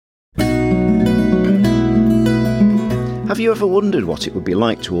Have you ever wondered what it would be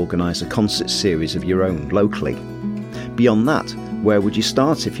like to organise a concert series of your own locally? Beyond that, where would you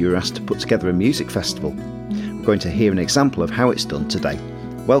start if you were asked to put together a music festival? We're going to hear an example of how it's done today.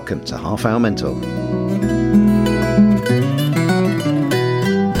 Welcome to Half Hour Mentor.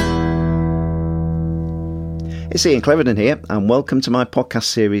 It's Ian Cleverden here, and welcome to my podcast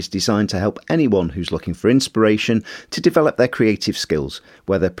series designed to help anyone who's looking for inspiration to develop their creative skills,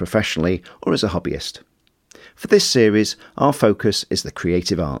 whether professionally or as a hobbyist. For this series, our focus is the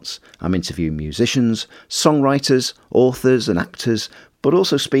creative arts. I'm interviewing musicians, songwriters, authors and actors, but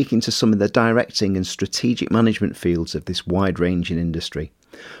also speaking to some of the directing and strategic management fields of this wide-ranging industry.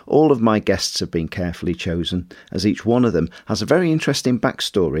 All of my guests have been carefully chosen, as each one of them has a very interesting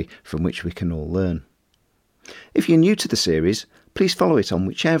backstory from which we can all learn. If you're new to the series, please follow it on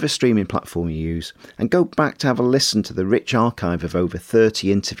whichever streaming platform you use and go back to have a listen to the rich archive of over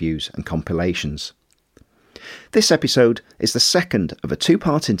 30 interviews and compilations. This episode is the second of a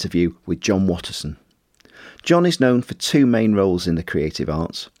two-part interview with John Watterson. John is known for two main roles in the creative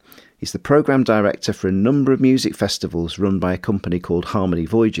arts. He's the programme director for a number of music festivals run by a company called Harmony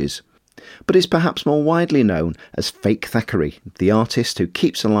Voyages, but is perhaps more widely known as Fake Thackeray, the artist who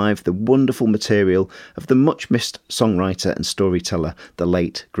keeps alive the wonderful material of the much-missed songwriter and storyteller, the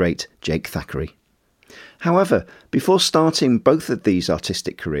late, great Jake Thackeray. However, before starting both of these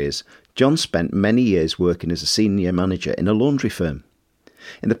artistic careers, John spent many years working as a senior manager in a laundry firm.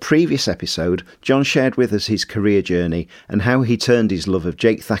 In the previous episode, John shared with us his career journey and how he turned his love of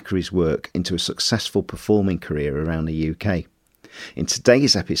Jake Thackeray's work into a successful performing career around the UK. In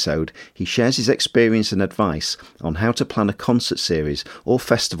today's episode, he shares his experience and advice on how to plan a concert series or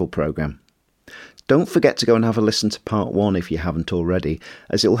festival programme. Don't forget to go and have a listen to part 1 if you haven't already,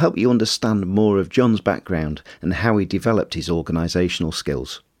 as it will help you understand more of John's background and how he developed his organisational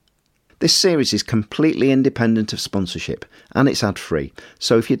skills. This series is completely independent of sponsorship and it's ad-free,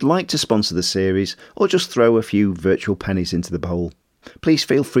 so if you'd like to sponsor the series or just throw a few virtual pennies into the bowl, please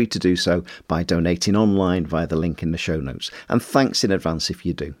feel free to do so by donating online via the link in the show notes, and thanks in advance if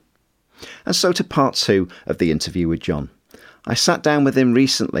you do. And so to part 2 of the interview with John. I sat down with him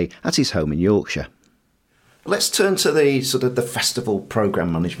recently at his home in Yorkshire. Let's turn to the sort of the festival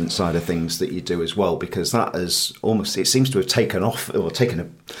programme management side of things that you do as well, because that has almost, it seems to have taken off or taken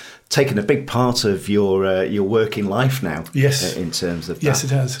a big part of your working life now. Yes. In terms of that. Yes, it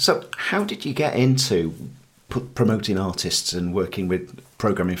has. So how did you get into promoting artists and working with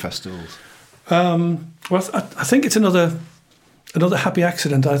programming festivals? Well, I think it's another happy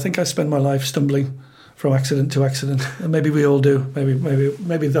accident. I think I spend my life stumbling from accident to accident, and maybe we all do.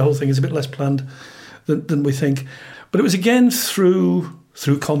 Maybe the whole thing is a bit less planned than we think. But it was again through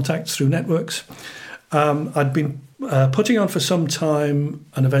contacts, through networks. I'd been putting on for some time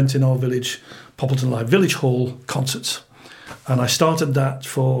an event in our village, Poppleton Live Village Hall concerts. And I started that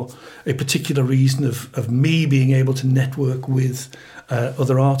for a particular reason of me being able to network with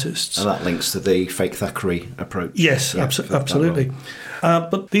other artists. And that links to the Fake Thackeray approach. Yes, yeah, absolutely.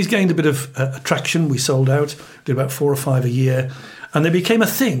 But these gained a bit of attraction. We sold out, did about 4 or 5 a year. And they became a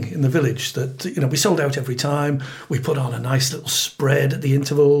thing in the village that, we sold out every time. We put on a nice little spread at the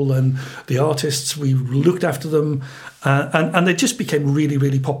interval, and the artists, we looked after them. And they just became really,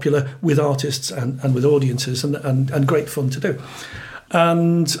 really popular with artists and with audiences, and great fun to do.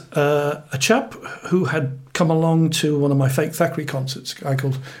 And a chap who had come along to one of my Fake Thackeray concerts, a guy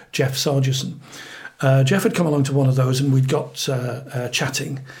called Jeff Sargerson. Jeff had come along to one of those, and we'd got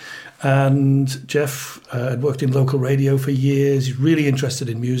chatting. And Jeff had worked in local radio for years. He's really interested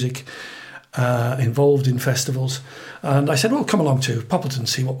in music, involved in festivals. And I said, well, come along to Poppleton,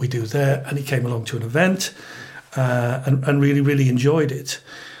 see what we do there. And he came along to an event and really, really enjoyed it.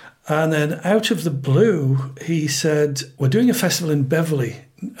 And then out of the blue, he said, we're doing a festival in Beverley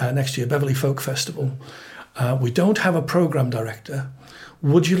next year, Beverley Folk Festival. We don't have a programme director.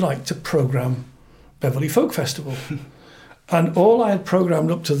 Would you like to programme Beverley Folk Festival? And all I had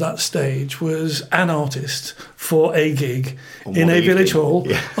programmed up to that stage was an artist for a gig in a village hall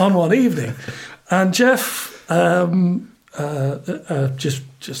on one evening. And Jeff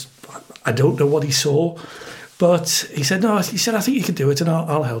just I don't know what he saw, but he said, I think you could do it and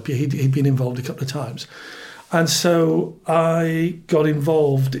I'll help you. He'd been involved a couple of times. And so I got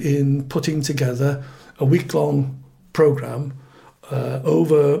involved in putting together a week-long programme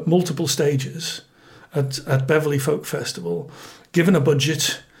over multiple stages at Beverley Folk Festival, given a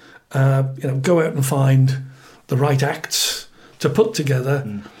budget, go out and find the right acts to put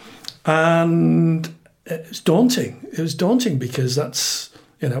together. And it's daunting. It was daunting because that's,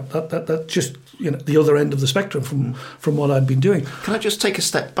 that just, the other end of the spectrum from what I'd been doing. Can I just take a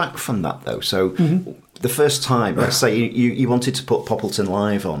step back from that though? So the first time, let's say you wanted to put Poppleton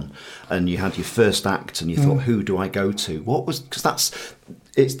Live on, and you had your first act, and you thought, who do I go to? What was, because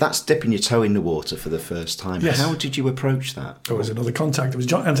that's dipping your toe in the water for the first time. Yes. How did you approach that? There was another contact. It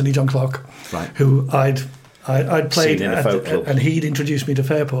was Anthony John Clark, right, who I'd played in a folk club, and he'd introduced me to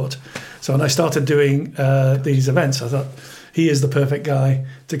Fairport. So when I started doing these events, I thought, he is the perfect guy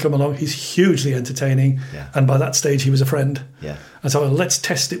to come along. He's hugely entertaining, and by that stage he was a friend. Yeah. And so let's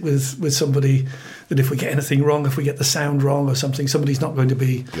test it with somebody that if we get anything wrong, if we get the sound wrong or something, somebody's not going to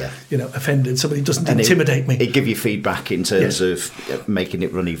be offended. Somebody doesn't intimidate me. It'd give you feedback in terms of making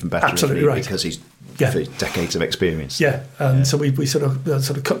it run even better. Absolutely right. Because he's for decades of experience. Yeah, and so we sort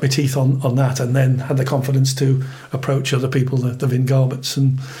of cut my teeth on that, and then had the confidence to approach other people, the Vin Garbutt's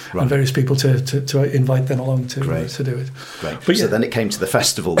and various people to invite them along to do it. Great. But so then it came to the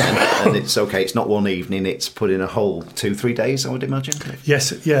festival then, and it's okay, it's not one evening, it's put in a whole 2-3 days, I would imagine.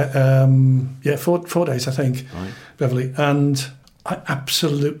 Yes, 4 days, I think, right. Beverly. And I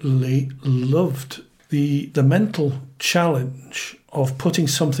absolutely loved the mental challenge of putting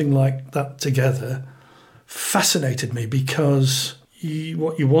something like that together. Fascinated me, because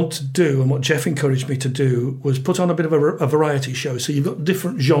what you want to do, and what Jeff encouraged me to do, was put on a bit of a variety show. So you've got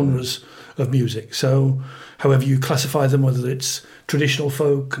different genres of music. So however you classify them, whether it's traditional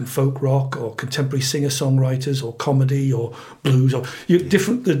folk and folk rock, or contemporary singer-songwriters, or comedy, or blues, or the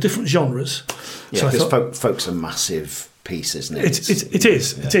different genres. Yeah, so because folk's a massive piece, isn't it? It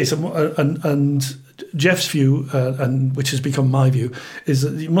is. And Jeff's view, and which has become my view, is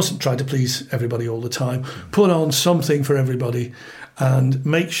that you mustn't try to please everybody all the time. Put on something for everybody, and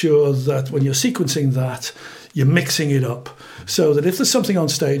make sure that when you're sequencing that, you're mixing it up, so that if there's something on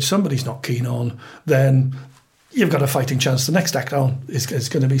stage somebody's not keen on, then you've got a fighting chance the next act on is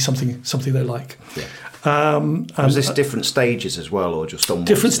going to be something they like. Yeah. Was this different stages as well, or just on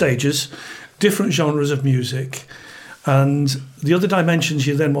different stages, different genres of music, and the other dimensions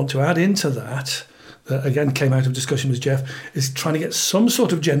you then want to add into that again came out of discussion with Jeff, is trying to get some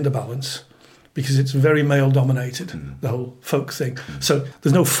sort of gender balance, because it's very male dominated, the whole folk thing. So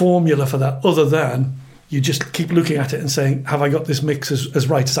there's no formula for that other than you just keep looking at it and saying, have I got this mix as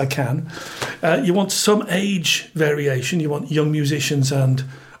right as I can? You want some age variation. You want young musicians and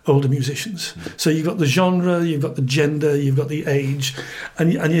older musicians. So you've got the genre, you've got the gender, you've got the age,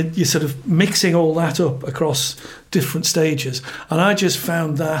 and you're sort of mixing all that up across different stages. And I just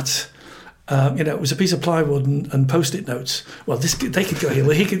found that it was a piece of plywood and Post-it notes. Well, they could go here.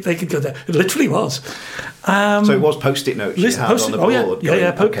 Well, they could go there. It literally was. So it was Post-it notes you had on the board.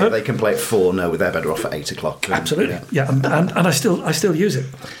 Yeah. They can play at 4. No, they're better off at 8 o'clock. Absolutely. Yeah. And I still use it.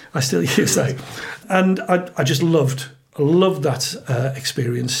 I still use that. And I just loved that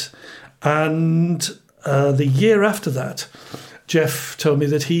experience. And the year after that, Jeff told me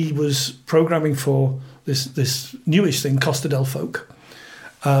that he was programming for this newish thing, Costa del Folk.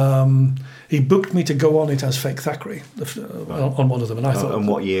 He booked me to go on it as Fake Thackeray on one of them, and I thought. And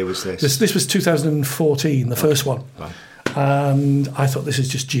what year was this? This was 2014, the first one. Right. And I thought, this is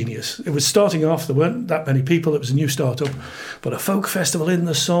just genius. It was starting off, there weren't that many people, it was a new startup, but a folk festival in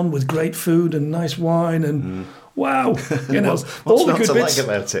the sun with great food and nice wine and wow, what's all the not good to bits, like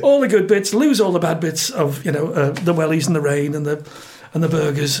about it? All the good bits, lose all the bad bits of the wellies and the rain and the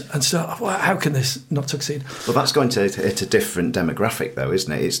burgers and stuff. Well, how can this not succeed? Well, that's going to hit a different demographic, though, isn't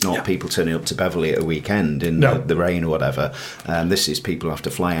it? It's not people turning up to Beverley at a weekend in the rain or whatever. This is people who have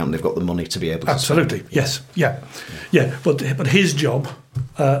to fly out and they've got the money to be able to. Absolutely, spend. Yes, yeah. But his job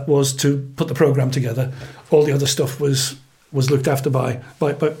was to put the programme together. All the other stuff was looked after by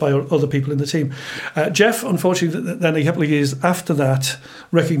other people in the team. Jeff, unfortunately, then a couple of years after that,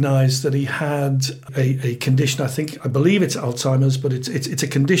 recognised that he had a condition. I believe it's Alzheimer's, but it's a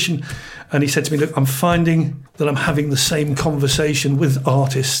condition. And he said to me, "Look, I'm finding that I'm having the same conversation with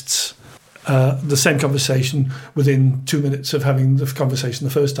artists, the same conversation within 2 minutes of having the conversation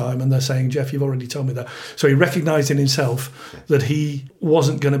the first time, and they're saying, Jeff, you've already told me that." So he recognised in himself that he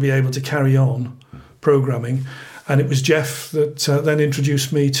wasn't going to be able to carry on programming. And it was Jeff that then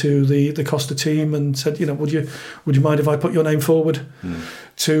introduced me to the Costa team and said, would you mind if I put your name forward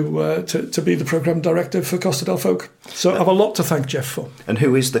to be the programme director for Costa del Folk? So I have a lot to thank Jeff for. And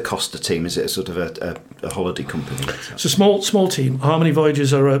who is the Costa team? Is it a sort of a holiday company? It's a small team. Harmony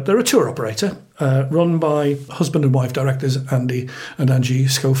Voyages they're a tour operator run by husband and wife directors Andy and Angie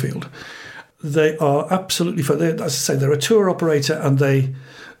Schofield. They are absolutely, as I say, they're a tour operator, and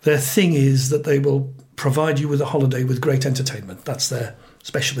their thing is that they will provide you with a holiday with great entertainment. That's their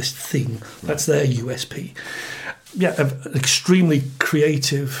specialist thing. That's their USP. Yeah, an extremely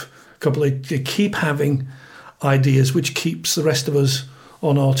creative couple. They keep having ideas, which keeps the rest of us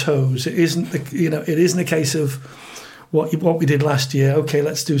on our toes. It isn't it isn't a case of what we did last year. Okay,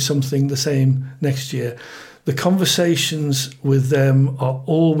 let's do something the same next year. The conversations with them are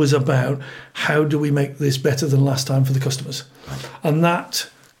always about how do we make this better than last time for the customers, and that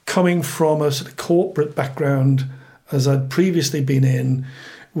coming from a sort of corporate background as I'd previously been in,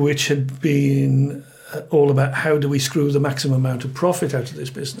 which had been all about how do we screw the maximum amount of profit out of this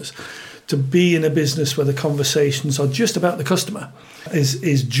business, to be in a business where the conversations are just about the customer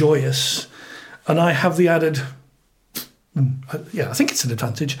is joyous. And I have the added, I think it's an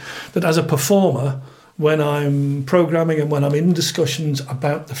advantage, that as a performer, when I'm programming and when I'm in discussions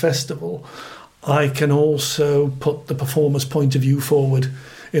about the festival, I can also put the performer's point of view forward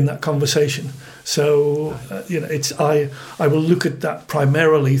in that conversation. So, I will look at that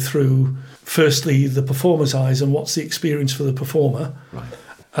primarily through, firstly, the performer's eyes and what's the experience for the performer. Right.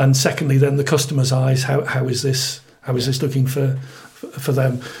 And secondly, then the customer's eyes, how is this looking for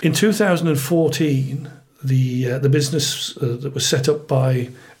them? In 2014, the business that was set up by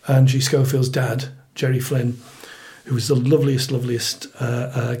Angie Schofield's dad, Jerry Flynn, who was the loveliest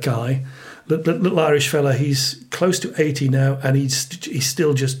guy, little Irish fella. He's close to 80 now, and he's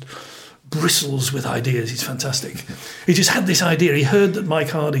still just bristles with ideas. He's fantastic. He just had this idea. He heard that Mike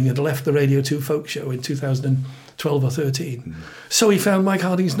Harding had left the Radio 2 folk show in 2012 or 13. So he found Mike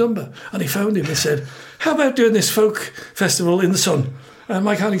Harding's number, and he phoned him and said, how about doing this folk festival in the sun? And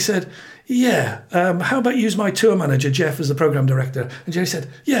Mike Harding said, yeah, how about use my tour manager, Jeff, as the programme director? And Jerry said,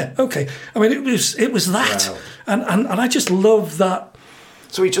 yeah, okay. I mean, it was that. Wow. And I just love that.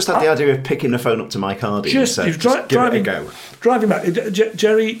 So he just had the idea of picking the phone up to Mike Harding and said, give it a go. Driving back.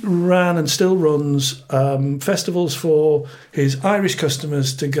 Jerry ran and still runs festivals for his Irish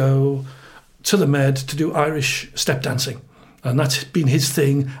customers to go to the Med to do Irish step dancing. And that's been his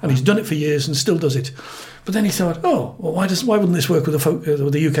thing, and he's done it for years and still does it. But then he thought, why wouldn't this work with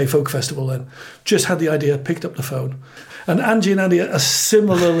the UK Folk Festival then? Just had the idea, picked up the phone. And Angie and Andy are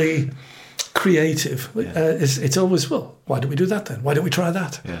similarly creative. Yeah. It's always, why don't we do that then? Why don't we try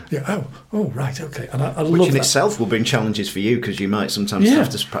that? Yeah. Right, okay. And I love that. Which in itself will bring challenges for you, because you might sometimes have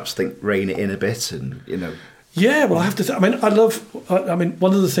to perhaps rein it in a bit and, Yeah, well, I have to.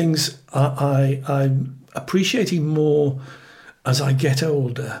 One of the things I'm appreciating more as I get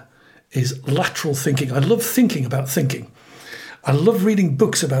older is lateral thinking. I love thinking about thinking. I love reading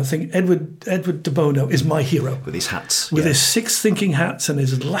books about thinking. Edward de Bono is my hero. With his hats. With his 6 thinking hats and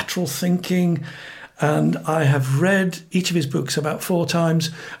his lateral thinking. And I have read each of his books about 4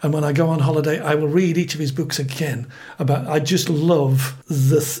 times. And when I go on holiday, I will read each of his books again. I just love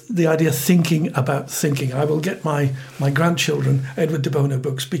the idea of thinking about thinking. I will get my grandchildren Edward de Bono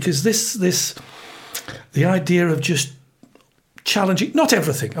books, because the idea of just challenging, not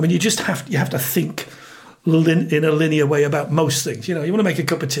everything. I mean, you have to think in a linear way about most things. You want to make a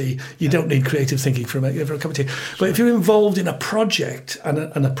cup of tea, you don't need creative thinking for a cup of tea. But if you're involved in a project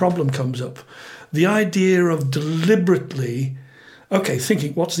and a problem comes up, the idea of deliberately,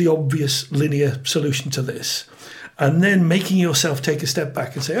 thinking what's the obvious linear solution to this, and then making yourself take a step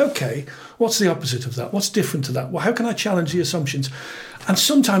back and say, what's the opposite of that? What's different to that? Well, how can I challenge the assumptions? And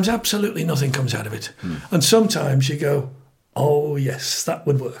sometimes absolutely nothing comes out of it. And sometimes you go, oh yes, that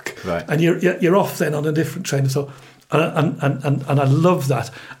would work. Right. And you're off then on a different train of thought. And I love that.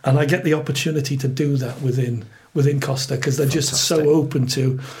 And I get the opportunity to do that within Costa, because they're just so open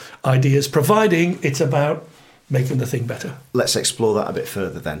to ideas, providing it's about making the thing better. Let's explore that a bit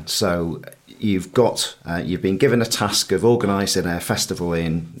further then. So you've been given a task of organising a festival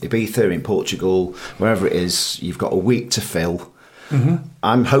in Ibiza, in Portugal, wherever it is. You've got a week to fill. Mm-hmm.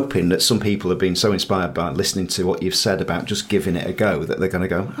 I'm hoping that some people have been so inspired by listening to what you've said about just giving it a go that they're going to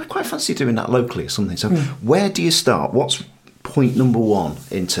go, I quite fancy doing that locally or something. So where do you start? What's point number 1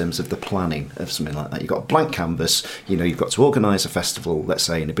 in terms of the planning of something like that? You've got a blank canvas, you've got to organise a festival, let's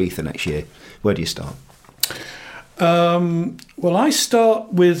say in Ibiza next year. Where do you start? Well, I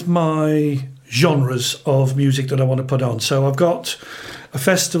start with my genres of music that I want to put on. So I've got a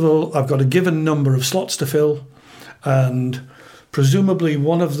festival, I've got a given number of slots to fill, and presumably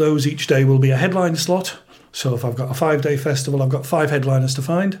one of those each day will be a headline slot. So if I've got a 5-day festival, I've got 5 headliners to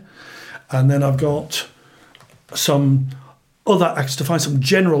find. And then I've got some other acts to find, some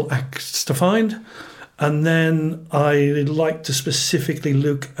general acts to find. And then I like to specifically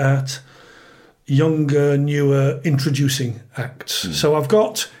look at younger, newer, introducing acts. So I've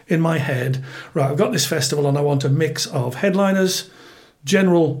got in my head, I've got this festival and I want a mix of headliners,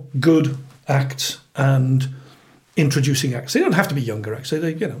 general good acts, and introducing acts. They don't have to be younger acts. There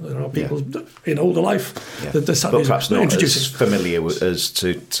are people in older life that they're but perhaps not as familiar as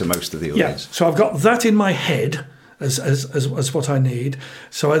to most of the audience. So I've got that in my head, as what I need.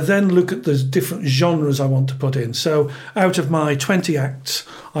 So I then look at the different genres I want to put in. So out of my 20 acts,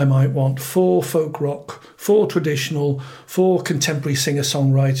 I might want 4 folk rock, 4 traditional, 4 contemporary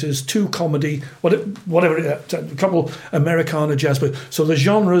singer-songwriters, 2 comedy, whatever, a couple Americana jazz. So the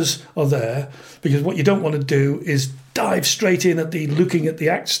genres are there, because what you don't want to do is dive straight in at looking at the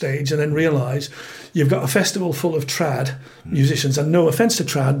act stage and then realise you've got a festival full of trad musicians. And no offence to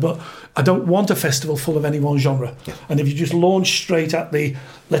trad, but I don't want a festival full of any one genre. Yeah. And if you just launch straight at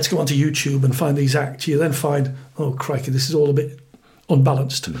let's go onto YouTube and find these acts, you then find, oh crikey, this is all a bit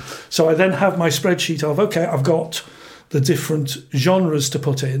unbalanced. So I then have my spreadsheet of, okay, I've got the different genres to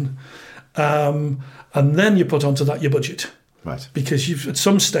put in, and then you put onto that your budget. Right. Because at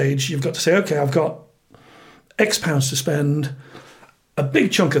some stage you've got to say, okay, I've got X pounds to spend. A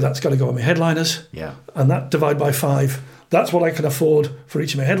big chunk of that's got to go on my headliners. Yeah. And that divide by 5. That's what I can afford for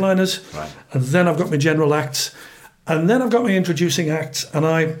each of my headliners. Right. And then I've got my general acts. And then I've got my introducing acts. And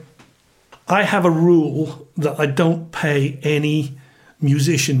I have a rule that I don't pay any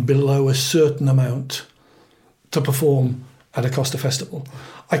musician below a certain amount to perform at a Costa festival.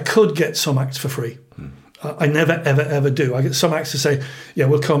 I could get some acts for free. I never, ever, ever do. I get some acts to say, yeah,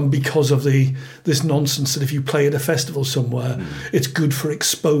 we'll come because of this nonsense that if you play at a festival somewhere, it's good for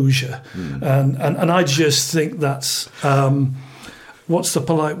exposure. And I just think that's, what's the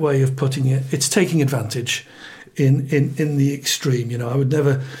polite way of putting it? It's taking advantage in the extreme. You know,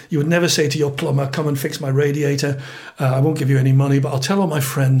 you would never say to your plumber, come and fix my radiator. I won't give you any money, but I'll tell all my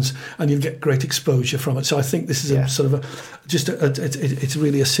friends, and you'll get great exposure from it. So I think this is a sort of it's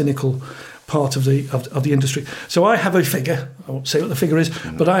really a cynical part of the industry. So I have a figure. I won't say what the figure is,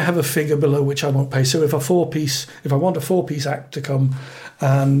 but I have a figure below which I won't pay. So if I want a 4-piece act to come,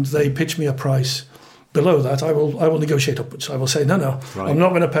 and they pitch me a price below that, I will negotiate upwards. I will say, no, right. I'm not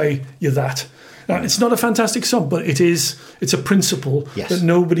going to pay you that. Now, it's not a fantastic sum, but it's a principle that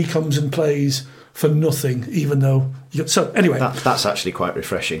nobody comes and plays for nothing, even though so anyway, that's actually quite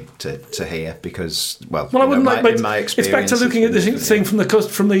refreshing to hear, because I wouldn't in my experience, it's back to looking at this thing from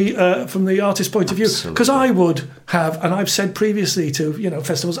the artist's point of view, because I would have, and I've said previously to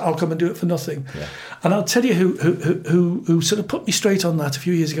festivals, I'll come and do it for nothing. And I'll tell you who sort of put me straight on that a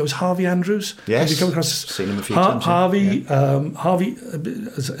few years ago was Harvey Andrews. Yes, have you come across seen him a few times. Harvey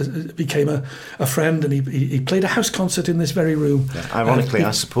became a friend, and he played a house concert in this very room. Ironically,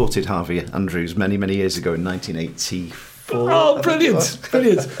 I supported Harvey Andrews many years ago in 1984. Oh, brilliant.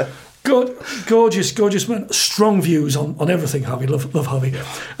 Gorgeous man. Strong views on everything, Harvey. Love Harvey.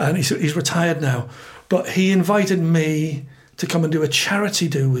 And he's retired now. But he invited me to come and do a charity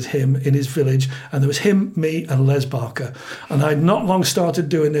do with him in his village. And there was him, me, and Les Barker. And I'd not long started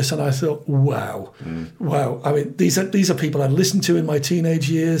doing this, and I thought, wow. I mean, these are people I've listened to in my teenage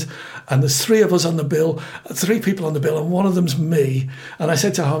years, and there's 3 of us on the bill, 3 people on the bill, and one of them's me. And I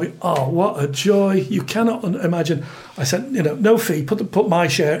said to Harvey, oh, what a joy. You cannot imagine. I said, no fee, put my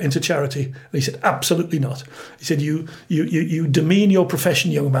share into charity. And he said, absolutely not. He said, you demean your profession,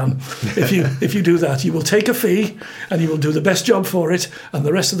 young man. If you do that, you will take a fee, and you will do the best job for it, and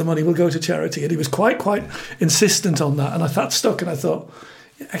the rest of the money will go to charity. And he was quite insistent on that, and that stuck, and I thought,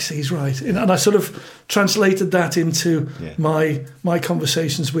 actually, he's right. And I sort of translated that into my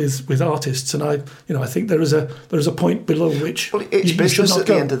conversations with artists, and I think there is a point below which it's business at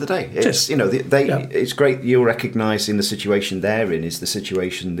the end of the day. It's it's great you're recognising the situation they're in is the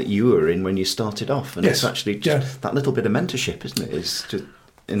situation that you were in when you started off, and it's actually just that little bit of mentorship, isn't it? Is just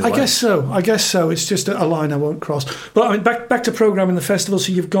I guess so. It's just a line I won't cross. But I mean, back to programming the festival.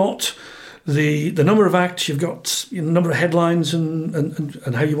 So you've got the number of acts, you've got the number of headlines,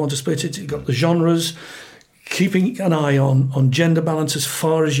 and how you want to split it. You've got the genres, keeping an eye on gender balance as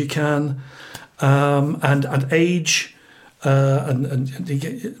far as you can, and age,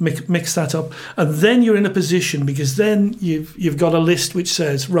 and mix that up. And then you're in a position, because then you've got a list which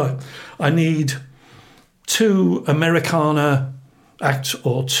says, right, I need 2 Americana act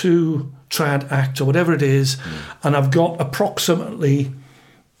or 2 trad act or whatever it is, and I've got approximately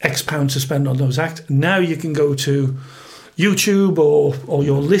X pounds to spend on those acts. Now you can go to YouTube or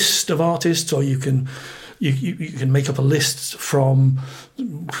your list of artists, or you can make up a list from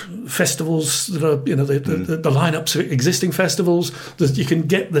festivals that are the lineups of existing festivals. That you can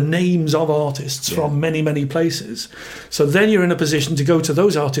get the names of artists from many places. So then you're in a position to go to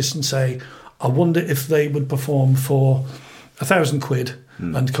those artists and say, I wonder if they would perform for £1,000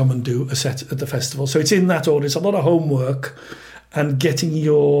 and come and do a set at the festival. So it's in that order. It's a lot of homework and getting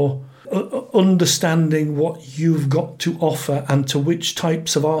your understanding what you've got to offer and to which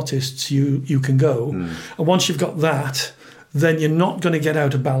types of artists you can go. And once you've got that, then you're not going to get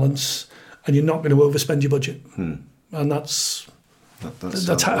out of balance, and you're not going to overspend your budget. and that's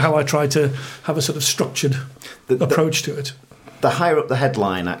how I try to have a sort of structured approach to it. The higher up the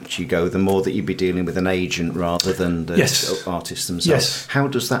headline act you go, the more that you'd be dealing with an agent rather than the artists themselves. Yes. How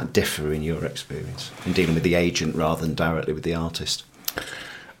does that differ in your experience, in dealing with the agent rather than directly with the artist?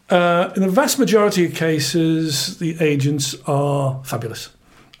 In the vast majority of cases, the agents are fabulous.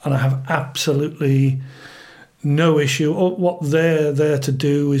 And I have absolutely no issue. What they're there to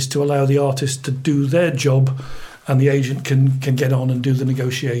do is to allow the artist to do their job, and the agent can get on and do the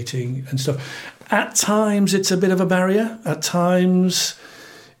negotiating and stuff. At times, it's a bit of a barrier. At times,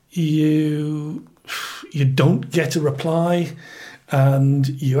 you don't get a reply, and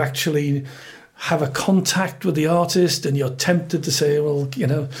you actually have a contact with the artist, and you're tempted to say, well,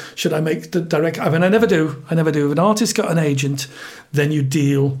 should I make the direct... I mean, I never do. If an artist got an agent, then you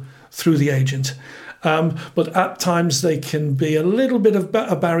deal through the agent. But at times, they can be a little bit of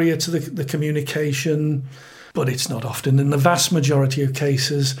a barrier to the communication, but it's not often. In the vast majority of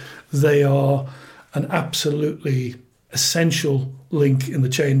cases, they are an absolutely essential link in the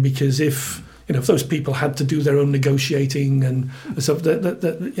chain, because if those people had to do their own negotiating and stuff, they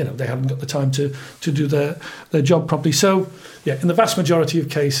haven't got the time to do their job properly. So, in the vast majority of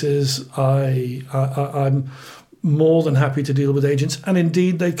cases, I'm more than happy to deal with agents, and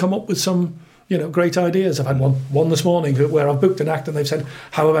indeed they come up with some great ideas. I've had one this morning where I've booked an act and they've said,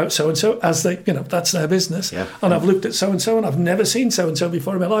 how about so-and-so? As they, that's their business. Yeah. And I've looked at so-and-so and I've never seen so-and-so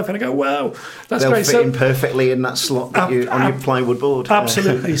before in my life. And I go, wow, that's They'll great. They'll fit in perfectly in that slot that on your plywood board.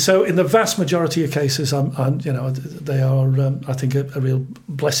 Absolutely. So in the vast majority of cases, they are, I think, a real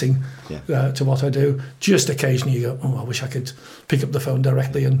blessing to what I do. Just occasionally you go, I wish I could pick up the phone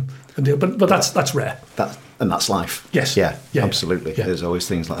directly and deal. But that's rare. And that's life. Yes. Yeah, absolutely. Yeah. There's always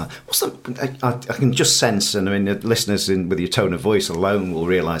things like that. I can just sense, and I mean, the listeners with your tone of voice alone will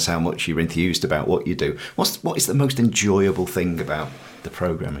realise how much you're enthused about what you do. What is the most enjoyable thing about the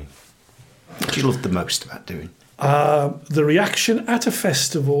programming? What do you love the most about doing? The reaction at a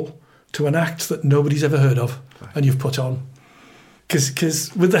festival to an act that nobody's ever heard of and you've put on.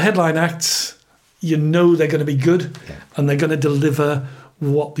 Because with the headline acts, they're going to be good and they're going to deliver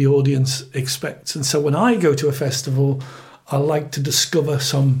what the audience expects. And so when I go to a festival, I like to discover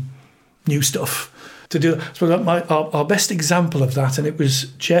some new stuff to do. So our best example of that, and it was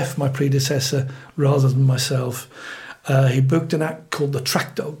Jeff, my predecessor, rather than myself, he booked an act called The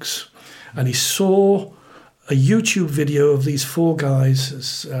Track Dogs, and he saw a YouTube video of these four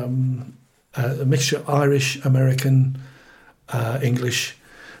guys, a mixture of Irish, American, English,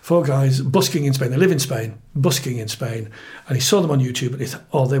 four guys busking in Spain. They live in Spain, busking in Spain. And he saw them on YouTube and he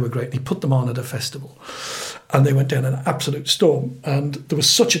thought, they were great. And he put them on at a festival. And they went down an absolute storm. And there was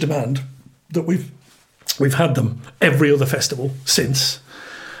such a demand that we've had them every other festival since.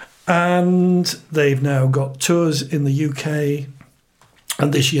 And they've now got tours in the UK.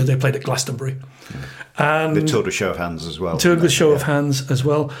 And this year they played at Glastonbury. And they toured with Show of Hands as well. Toured with Show of Hands as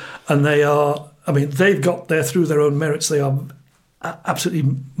well. And they are, they've got there through their own merits. They are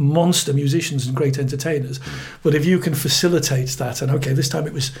absolutely monster musicians and great entertainers. But if you can facilitate that, and this time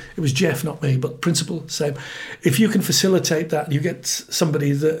it was Jeff, not me, but principle same. If you can facilitate that, you get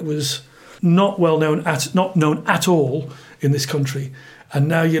somebody that was not known at all in this country, and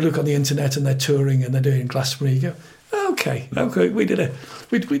now you look on the internet and they're touring and they're doing Glastonbury, you go, okay, we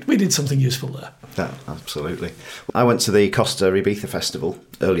did something useful there. Yeah, absolutely. I went to the Costa Ibiza Festival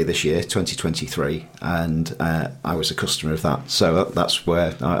earlier this year, 2023, and I was a customer of that. So that's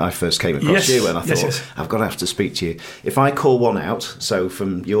where I first came across you, and I thought, I've got to have to speak to you. If I call one out, so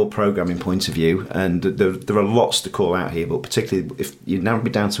from your programming point of view, and there are lots to call out here, but particularly if you narrow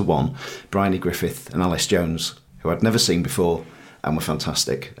me down to one, Bryony Griffith and Alice Jones, who I'd never seen before and were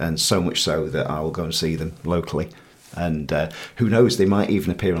fantastic, and so much so that I will go and see them locally. And who knows, they might even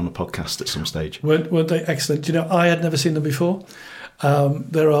appear on a podcast at some stage. Weren't they excellent? I had never seen them before.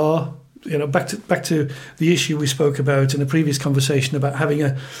 There are, back to the issue we spoke about in a previous conversation about having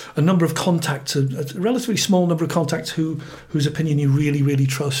a number of contacts, a relatively small number of contacts whose opinion you really, really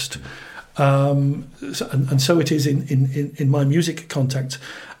trust. And so it is in my music contacts.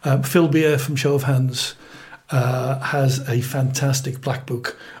 Phil Beer from Show of Hands has a fantastic black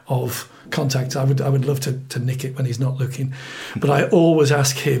book of contacts. I would love to nick it when he's not looking, but I always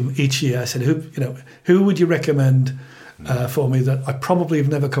ask him each year. I said, who would you recommend for me that I probably have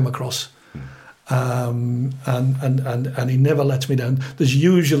never come across? And he never lets me down. There's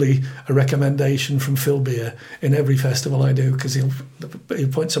usually a recommendation from Phil Beer in every festival I do, because he'll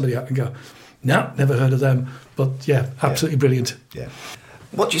point somebody out and go, no, never heard of them. But absolutely brilliant. Yeah.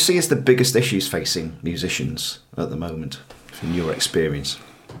 What do you see as the biggest issues facing musicians at the moment, from your experience?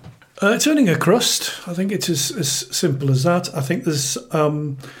 It's earning a crust. I think it's as simple as that. I think there's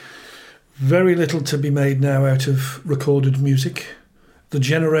very little to be made now out of recorded music. The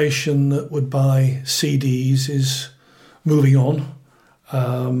generation that would buy CDs is moving on.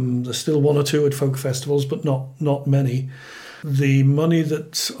 There's still one or two at folk festivals, but not many. The money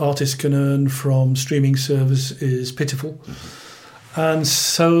that artists can earn from streaming service is pitiful. Mm-hmm. And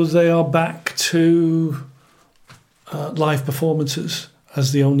so they are back to live performances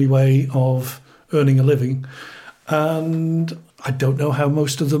as the only way of earning a living. And I don't know how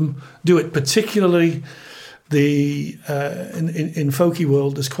most of them do it, particularly in folky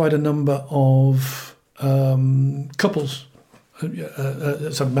world. There's quite a number of couples,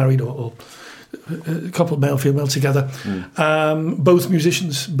 married or couple, male, female together, both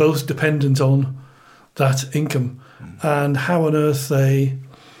musicians, both dependent on that income. And how on earth they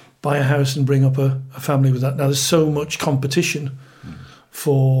buy a house and bring up a family with that. Now, there's so much competition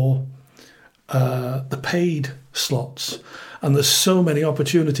for the paid slots, and there's so many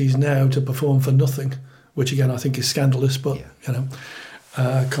opportunities now to perform for nothing, which again I think is scandalous. But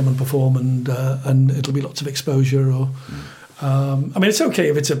come and perform, and it'll be lots of exposure. Or I mean, it's okay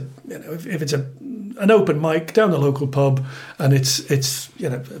if it's an open mic down the local pub, and it's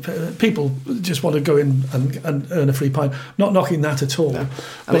people just want to go in and earn a free pint. Not knocking that at all. No.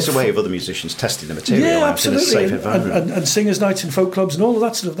 And it's a way of other musicians testing the material out in a safe environment. And singers' nights in folk clubs and all of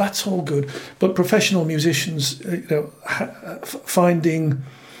that sort of, that's all good. But professional musicians, finding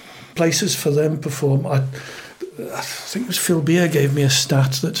places for them perform. I think it was Phil Beer gave me a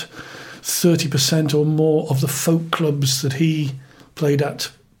stat that 30% or more of the folk clubs that he played at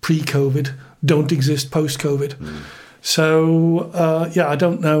pre-COVID don't exist post-COVID. So I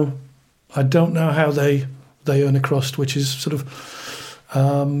don't know how they earn a crust, which is sort of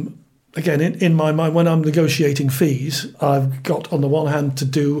again in my mind, when I'm negotiating fees, I've got on the one hand to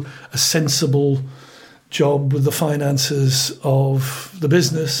do a sensible job with the finances of the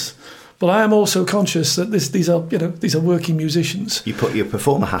business, but I am also conscious that these are working musicians. You put your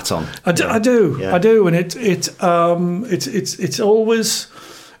performer hat on. I do, and it's always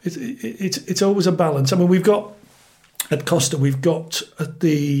a balance. I mean, we've got at Costa, we've got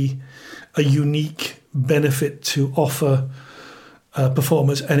a unique benefit to offer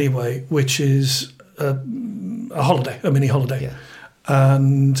performers anyway, which is a mini holiday,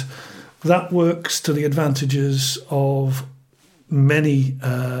 and that works to the advantages of many.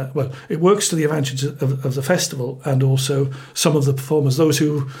 It works to the advantage of the festival, and also some of the performers, those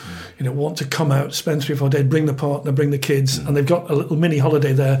who want to come out, spend 3 or 4 days, bring the partner, bring the kids, and they've got a little mini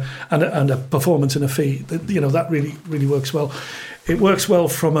holiday there and a performance and a fee. That really works well. It works well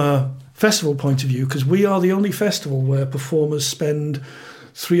from a festival point of view, because we are the only festival where performers spend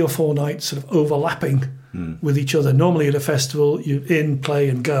 3 or 4 nights sort of overlapping with each other. Normally at a festival, you in, play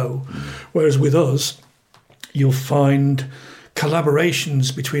and go, whereas with us, you'll find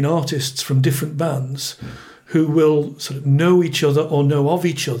collaborations between artists from different bands who will sort of know each other or know of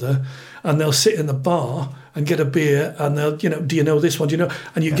each other, and they'll sit in the bar and get a beer, and they'll, do you know this one? Do you know?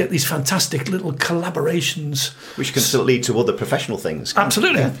 And you get these fantastic little collaborations, which can still lead to other professional things.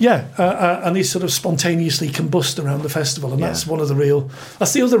 Absolutely, and these sort of spontaneously combust around the festival, and that's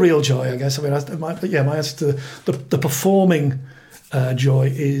that's the other real joy, I guess. I mean, my answer to the performing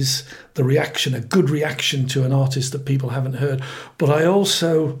joy is the reaction, a good reaction to an artist that people haven't heard. But I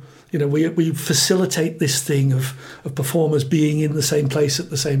also, we facilitate this thing of performers being in the same place at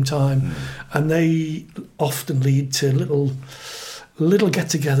the same time, and they often lead to little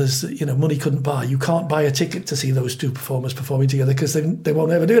get-togethers that money couldn't buy. You can't buy a ticket to see those two performers performing together, because they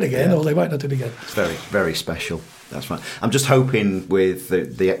won't ever do it again, or they might not do it again. It's very, very special. That's right. I'm just hoping with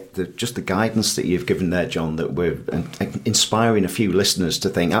the guidance that you've given there, John, that we're inspiring a few listeners to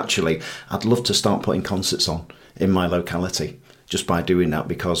think, actually, I'd love to start putting concerts on in my locality just by doing that,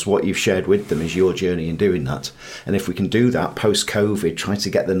 because what you've shared with them is your journey in doing that. And if we can do that post-COVID, try to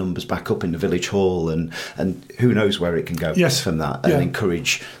get the numbers back up in the village hall, and who knows where it can go from that, and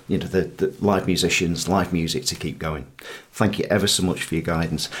encourage the live musicians, live music to keep going. Thank you ever so much for your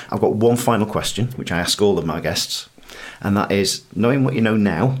guidance. I've got one final question, which I ask all of my guests, and that is, knowing what you know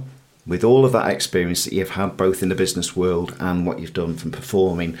now, with all of that experience that you've had both in the business world and what you've done from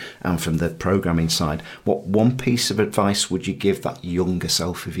performing and from the programming side, what one piece of advice would you give that younger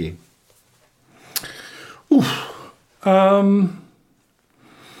self of you? Well,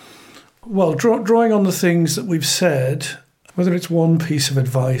 drawing on the things that we've said, whether it's one piece of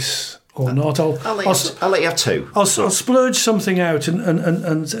advice or not, I'll let you have two. I'll splurge something out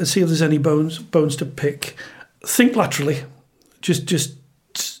and see if there's any bones to pick. Think laterally. Just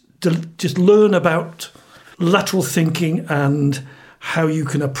learn about lateral thinking and how you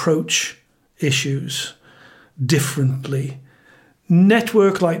can approach issues differently.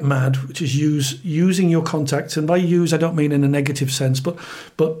 Network like mad, which is using your contacts, and by use I don't mean in a negative sense, but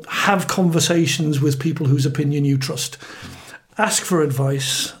have conversations with people whose opinion you trust. Ask for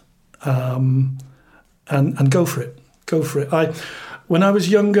advice, and go for it. Go for it. When I was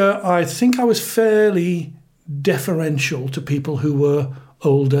younger, I think I was fairly deferential to people who were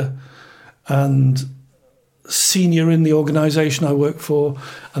older and senior in the organisation I worked for,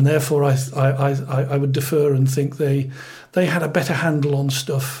 and therefore I would defer and think they had a better handle on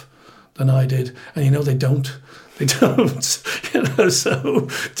stuff than I did, and they don't. They don't. So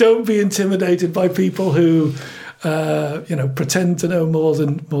don't be intimidated by people who pretend to know more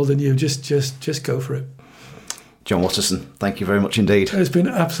than you. Just go for it. John Watterson, thank you very much indeed. It's been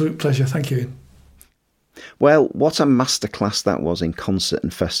an absolute pleasure. Thank you. Well, what a masterclass that was in concert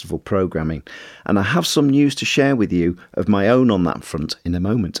and festival programming, and I have some news to share with you of my own on that front in a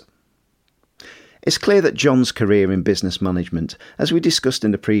moment. It's clear that John's career in business management, as we discussed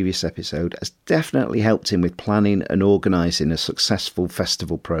in the previous episode, has definitely helped him with planning and organising a successful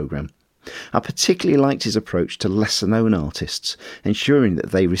festival programme. I particularly liked his approach to lesser-known artists, ensuring that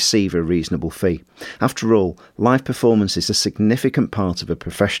they receive a reasonable fee. After all, live performance is a significant part of a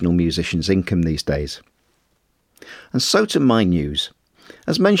professional musician's income these days. And so to my news.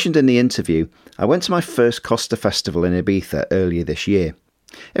 As mentioned in the interview, I went to my first Costa Festival in Ibiza earlier this year.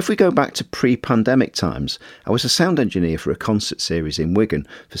 If we go back to pre-pandemic times, I was a sound engineer for a concert series in Wigan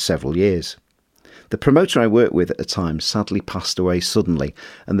for several years. The promoter I worked with at the time sadly passed away suddenly,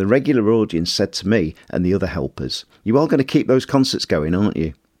 and the regular audience said to me and the other helpers, "You are going to keep those concerts going, aren't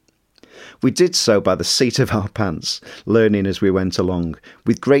you?" We did so by the seat of our pants, learning as we went along,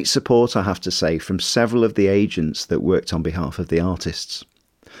 with great support, I have to say, from several of the agents that worked on behalf of the artists.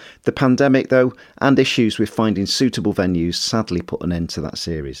 The pandemic, though, and issues with finding suitable venues sadly put an end to that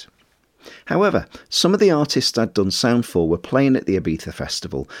series. However, some of the artists I'd done sound for were playing at the Ibiza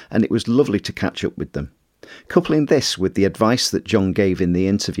Festival, and it was lovely to catch up with them. Coupling this with the advice that John gave in the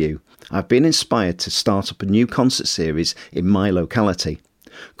interview, I've been inspired to start up a new concert series in my locality.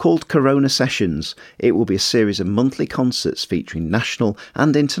 Called Corona Sessions, it will be a series of monthly concerts featuring national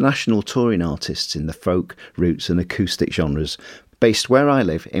and international touring artists in the folk, roots and acoustic genres, based where I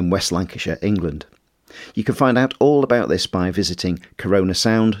live in West Lancashire, England. You can find out all about this by visiting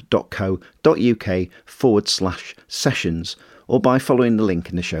coronasound.co.uk/sessions or by following the link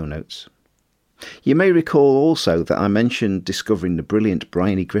in the show notes. You may recall also that I mentioned discovering the brilliant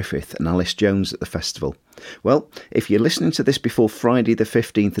Bryony Griffith and Alice Jones at the festival. Well, if you're listening to this before Friday the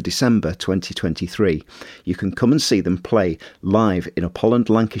 15th of December 2023, you can come and see them play live in Upholland,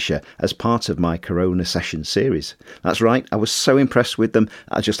 Lancashire as part of my Corona Session series. That's right, I was so impressed with them,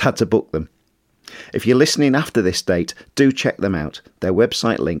 I just had to book them. If you're listening after this date, do check them out. Their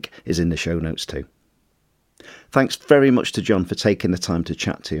website link is in the show notes too. Thanks very much to John for taking the time to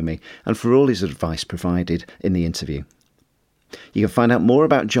chat to me and for all his advice provided in the interview. You can find out more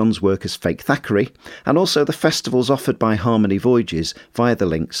about John's work as Fake Thackeray and also the festivals offered by Harmony Voyages via the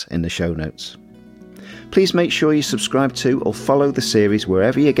links in the show notes. Please make sure you subscribe to or follow the series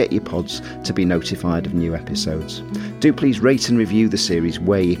wherever you get your pods to be notified of new episodes. Do please rate and review the series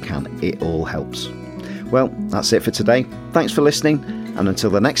where you can, it all helps. Well, that's it for today. Thanks for listening, and until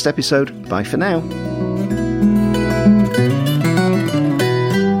the next episode, bye for now.